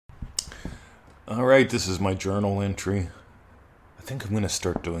Alright, this is my journal entry. I think I'm going to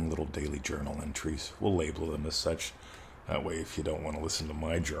start doing little daily journal entries. We'll label them as such. That way, if you don't want to listen to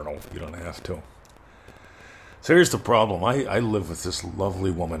my journal, you don't have to. So here's the problem. I live with this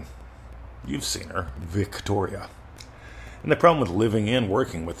lovely woman. You've seen her, Victoria. And the problem with living and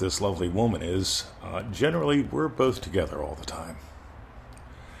working with this lovely woman is, generally, we're both together all the time.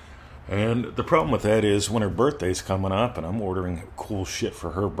 And the problem with that is when her birthday's coming up and I'm ordering cool shit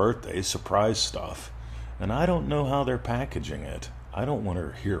for her birthday, surprise stuff, and I don't know how they're packaging it. I don't want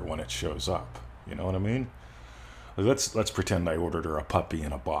her here when it shows up. You know what I mean? Let's pretend I ordered her a puppy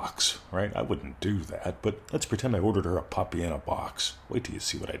in a box, right? I wouldn't do that, but let's pretend I ordered her a puppy in a box. Wait till you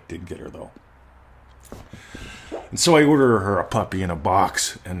see what I did get her, though. And so I order her a puppy in a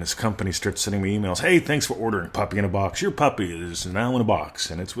box, and this company starts sending me emails. Hey, thanks for ordering puppy in a box. Your puppy is now in a box,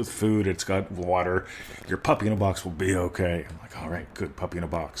 and it's with food. It's got water. Your puppy in a box will be okay. I'm like, all right, good, puppy in a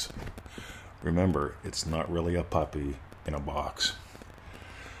box. Remember, it's not really a puppy in a box.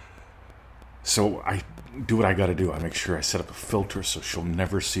 So I do what I got to do. I make sure I set up a filter so she'll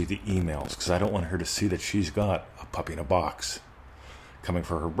never see the emails, because I don't want her to see that she's got a puppy in a box coming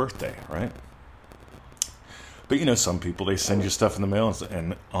for her birthday, right? But you know, some people, they send you stuff in the mail,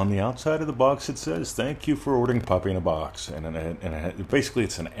 and on the outside of the box it says, thank you for ordering puppy in a box. And basically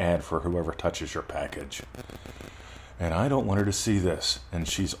it's an ad for whoever touches your package. And I don't want her to see this. And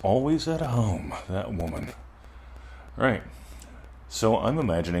she's always at home, that woman. Right. So I'm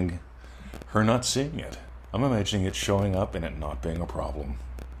imagining her not seeing it. I'm imagining it showing up and it not being a problem.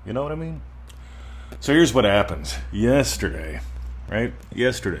 You know what I mean? So here's what happens. Yesterday,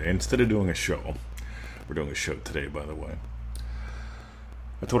 instead of doing a show, we're doing a show today, by the way.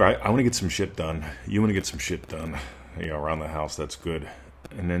 I told her, I want to get some shit done. You want to get some shit done, around the house. That's good.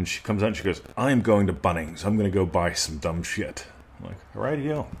 And then she comes out and she goes, I'm going to Bunnings. I'm going to go buy some dumb shit. I'm like, all right,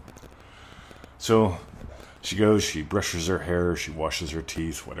 yo. So she goes, she brushes her hair, she washes her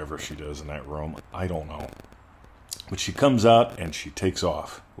teeth, whatever she does in that room. I don't know. But she comes out and she takes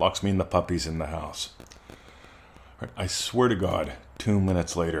off. Locks me and the puppies in the house. I swear to God, 2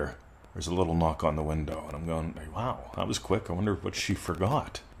 minutes later, there's a little knock on the window, and I'm going, wow, that was quick. I wonder what she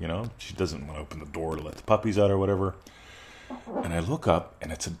forgot. She doesn't want to open the door to let the puppies out or whatever. And I look up,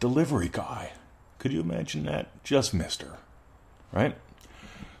 and it's a delivery guy. Could you imagine that? Just missed her, right?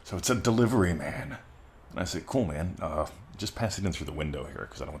 So it's a delivery man. And I say, cool, man, just pass it in through the window here,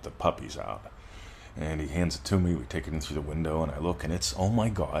 because I don't want the puppies out. And he hands it to me. We take it in through the window, and I look, and it's, oh my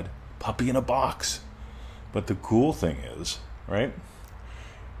God, puppy in a box. But the cool thing is, right?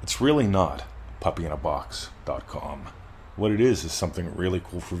 It's really not puppyinabox.com. What it is something really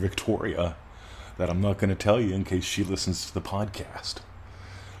cool for Victoria that I'm not going to tell you in case she listens to the podcast.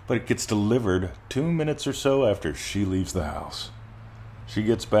 But it gets delivered 2 minutes or so after she leaves the house. She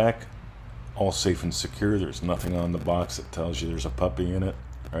gets back, all safe and secure. There's nothing on the box that tells you there's a puppy in it,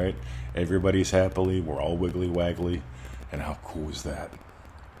 right? Everybody's happily. We're all wiggly waggly. And how cool is that?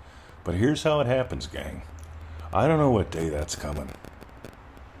 But here's how it happens, gang. I don't know what day that's coming.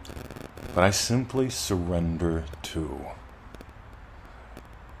 But I simply surrender to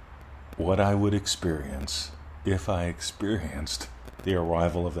what I would experience if I experienced the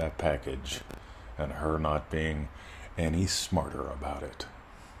arrival of that package and her not being any smarter about it.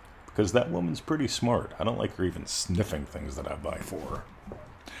 Because that woman's pretty smart. I don't like her even sniffing things that I buy for her.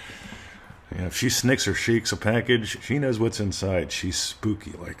 If she snicks or shakes a package, she knows what's inside. She's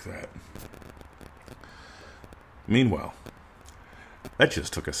spooky like that. Meanwhile, that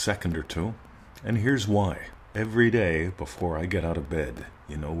just took a second or two, and here's why. Every day before I get out of bed,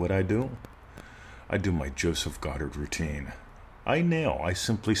 you know what I do? I do my Joseph Goddard routine. I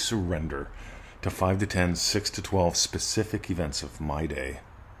simply surrender to 5 to 10, 6 to 12 specific events of my day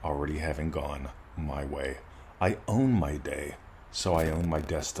already having gone my way. I own my day, so I own my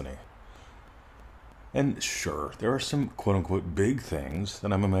destiny. And sure, there are some quote-unquote big things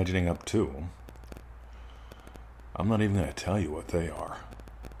that I'm imagining up to. I'm not even going to tell you what they are.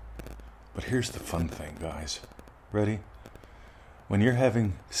 But here's the fun thing, guys. Ready? When you're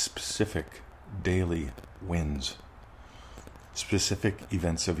having specific daily wins, specific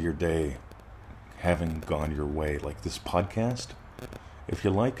events of your day having gone your way, like this podcast, if you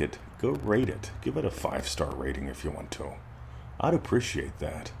like it, go rate it. Give it a 5-star rating if you want to. I'd appreciate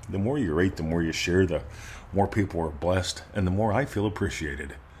that. The more you rate, the more you share, the more people are blessed, and the more I feel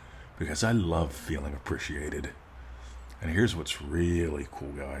appreciated. Because I love feeling appreciated. And here's what's really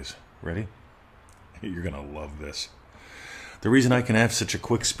cool, guys. Ready? You're going to love this. The reason I can have such a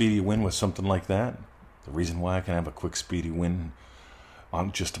quick, speedy win with something like that, the reason why I can have a quick, speedy win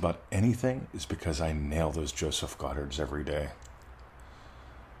on just about anything is because I nail those Joseph Goddards every day.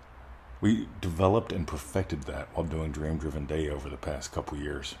 We developed and perfected that while doing Dream Driven Day over the past couple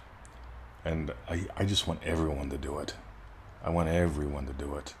years. And I just want everyone to do it. I want everyone to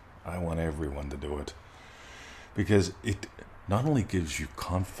do it. I want everyone to do it. Because it not only gives you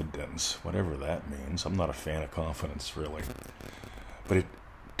confidence, whatever that means. I'm not a fan of confidence, really. But it,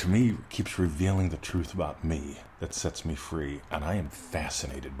 to me, keeps revealing the truth about me that sets me free. And I am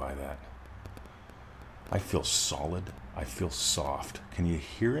fascinated by that. I feel solid. I feel soft. Can you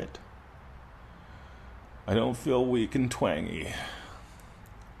hear it? I don't feel weak and twangy.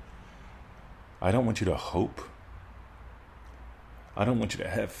 I don't want you to hope. I don't want you to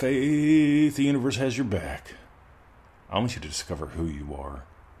have faith the universe has your back. I want you to discover who you are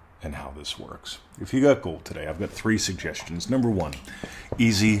and how this works. If you got gold today, I've got 3 suggestions. Number 1,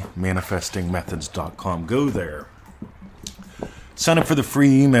 easymanifestingmethods.com. Go there. Sign up for the free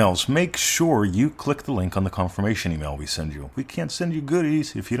emails. Make sure you click the link on the confirmation email we send you. We can't send you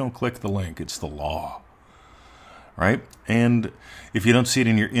goodies if you don't click the link. It's the law. Right? And if you don't see it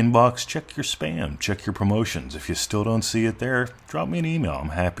in your inbox, check your spam, check your promotions. If you still don't see it there, drop me an email. I'm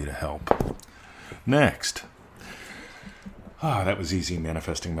happy to help. Next. That was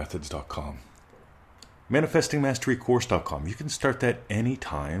easymanifestingmethods.com. Manifestingmasterycourse.com. You can start that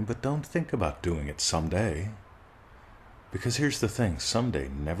anytime, but don't think about doing it someday. Because here's the thing, someday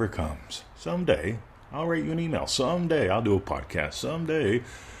never comes. Someday, I'll write you an email. Someday, I'll do a podcast. Someday,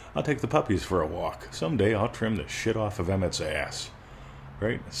 I'll take the puppies for a walk. Someday I'll trim the shit off of Emmett's ass.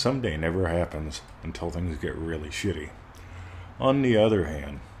 Right? Someday never happens until things get really shitty. On the other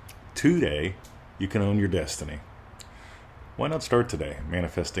hand, today you can own your destiny. Why not start today?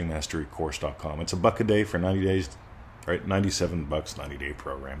 ManifestingMasteryCourse.com. It's $1 a day for 90 days. Right? $97, 90-day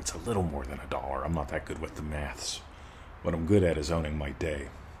program. It's a little more than $1. I'm not that good with the maths. What I'm good at is owning my day.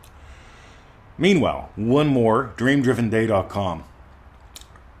 Meanwhile, one more, DreamDrivenDay.com.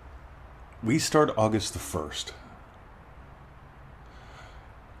 We start August the 1st.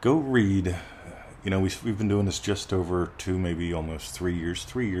 Go read. You know, we've been doing this just over 2, maybe almost 3 years.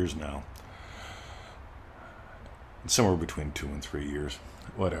 3 years now. Somewhere between 2 and 3 years.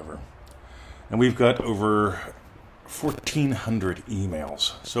 Whatever. And we've got over 1,400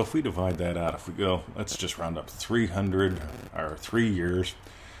 emails. So if we divide that out, if we go, let's just round up 300, or 3 years,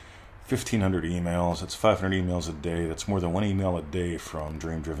 1,500 emails, that's 500 emails a day. That's more than 1 email a day from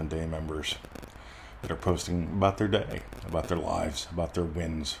Dream Driven Day members that are posting about their day, about their lives, about their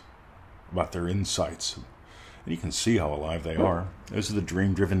wins, about their insights. And you can see how alive they are. Those are the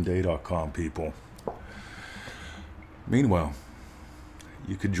DreamDrivenDay.com people. Meanwhile,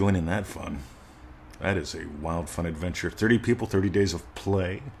 you could join in that fun. That is a wild, fun adventure. 30 people, 30 days of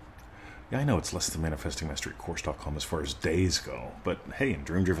play. Yeah, I know it's less than ManifestingMasteryCourse.com as far as days go, but hey, in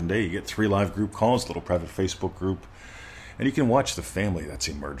Dream Driven Day, you get 3 live group calls, a little private Facebook group, and you can watch the family that's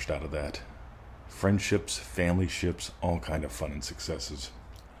emerged out of that. Friendships, family ships, all kind of fun and successes.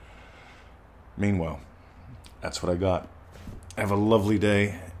 Meanwhile, that's what I got. Have a lovely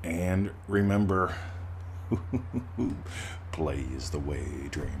day, and remember, play is the way,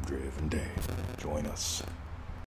 Dream Driven Day. Join us.